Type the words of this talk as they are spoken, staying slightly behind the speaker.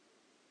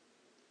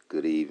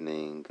Good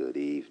evening, good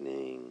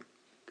evening,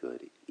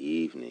 good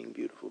evening,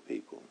 beautiful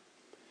people.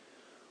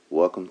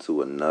 Welcome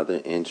to another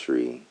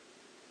entry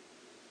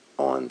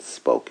on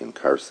Spoken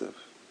Cursive.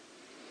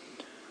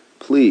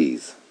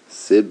 Please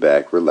sit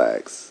back,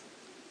 relax,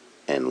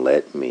 and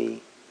let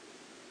me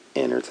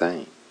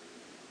entertain.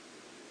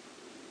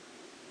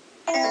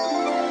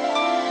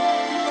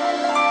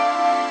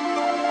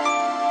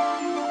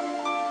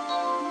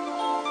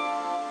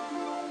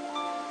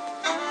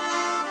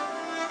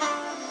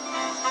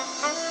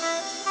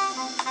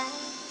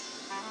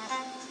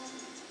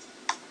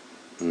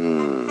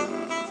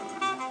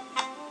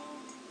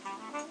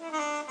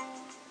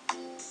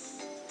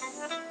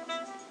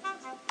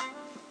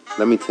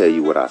 Let me tell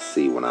you what I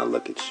see when I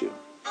look at you.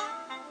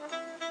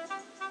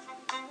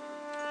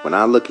 When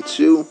I look at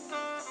you,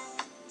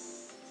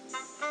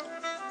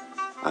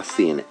 I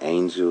see an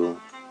angel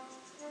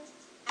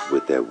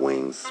with their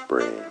wings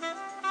spread.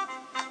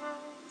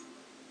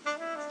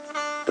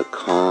 The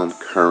calm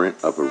current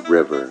of a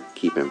river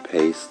keeping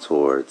pace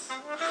towards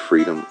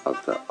freedom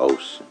of the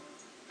ocean.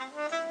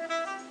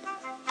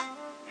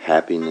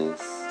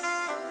 Happiness,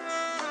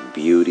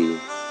 beauty,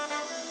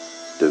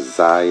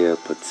 desire,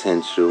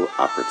 potential,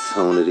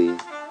 opportunity,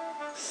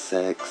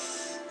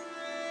 sex.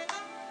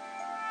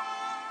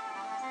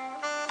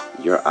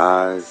 Your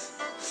eyes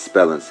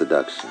spelling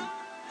seduction.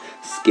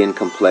 Skin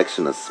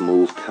complexion a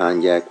smooth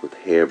cognac with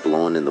hair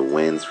blowing in the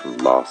winds from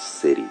lost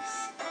cities.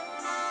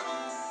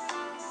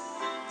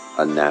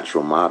 A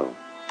natural model.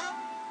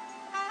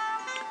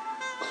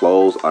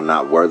 Clothes are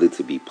not worthy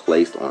to be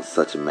placed on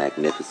such a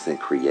magnificent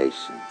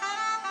creation.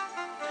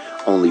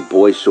 Only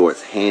boy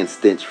shorts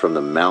hand-stitched from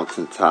the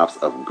mountaintops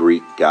of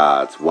Greek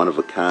gods, one of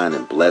a kind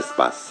and blessed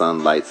by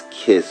sunlight's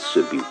kiss,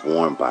 should be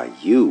worn by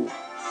you.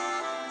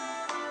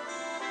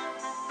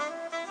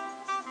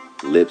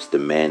 Lips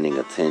demanding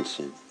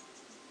attention,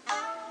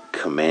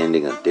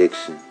 commanding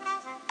addiction,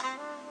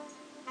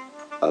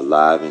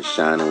 alive and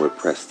shining with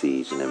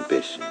prestige and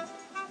ambition,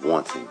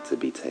 wanting to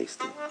be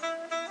tasted.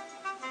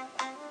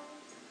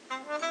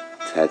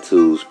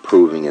 Tattoos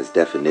proving as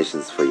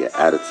definitions for your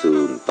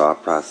attitude and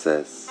thought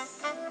process.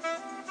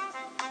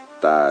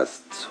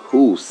 Thighs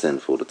too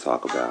sinful to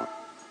talk about.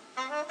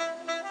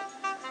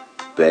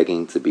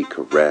 Begging to be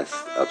caressed,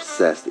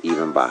 obsessed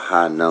even by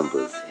high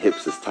numbers,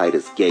 hips as tight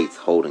as gates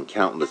holding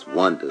countless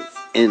wonders,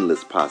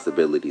 endless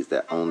possibilities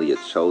that only a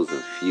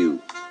chosen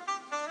few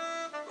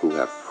who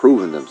have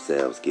proven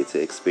themselves get to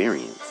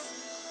experience.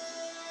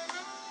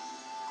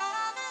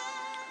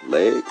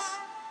 Legs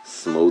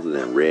smoother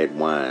than red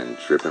wine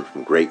dripping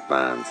from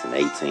grapevines in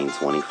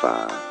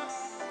 1825.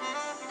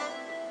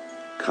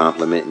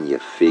 Complimenting your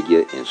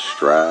figure in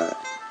stride,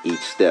 each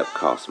step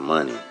costs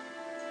money.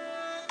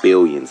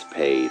 Billions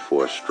paid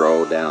for a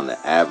stroll down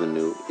the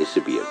avenue. It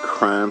should be a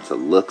crime to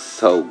look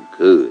so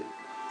good.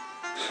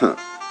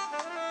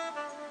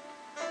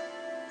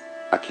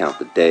 I count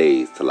the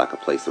days till I can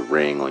place a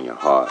ring on your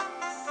heart.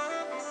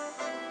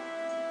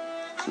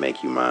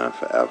 Make you mine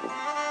forever.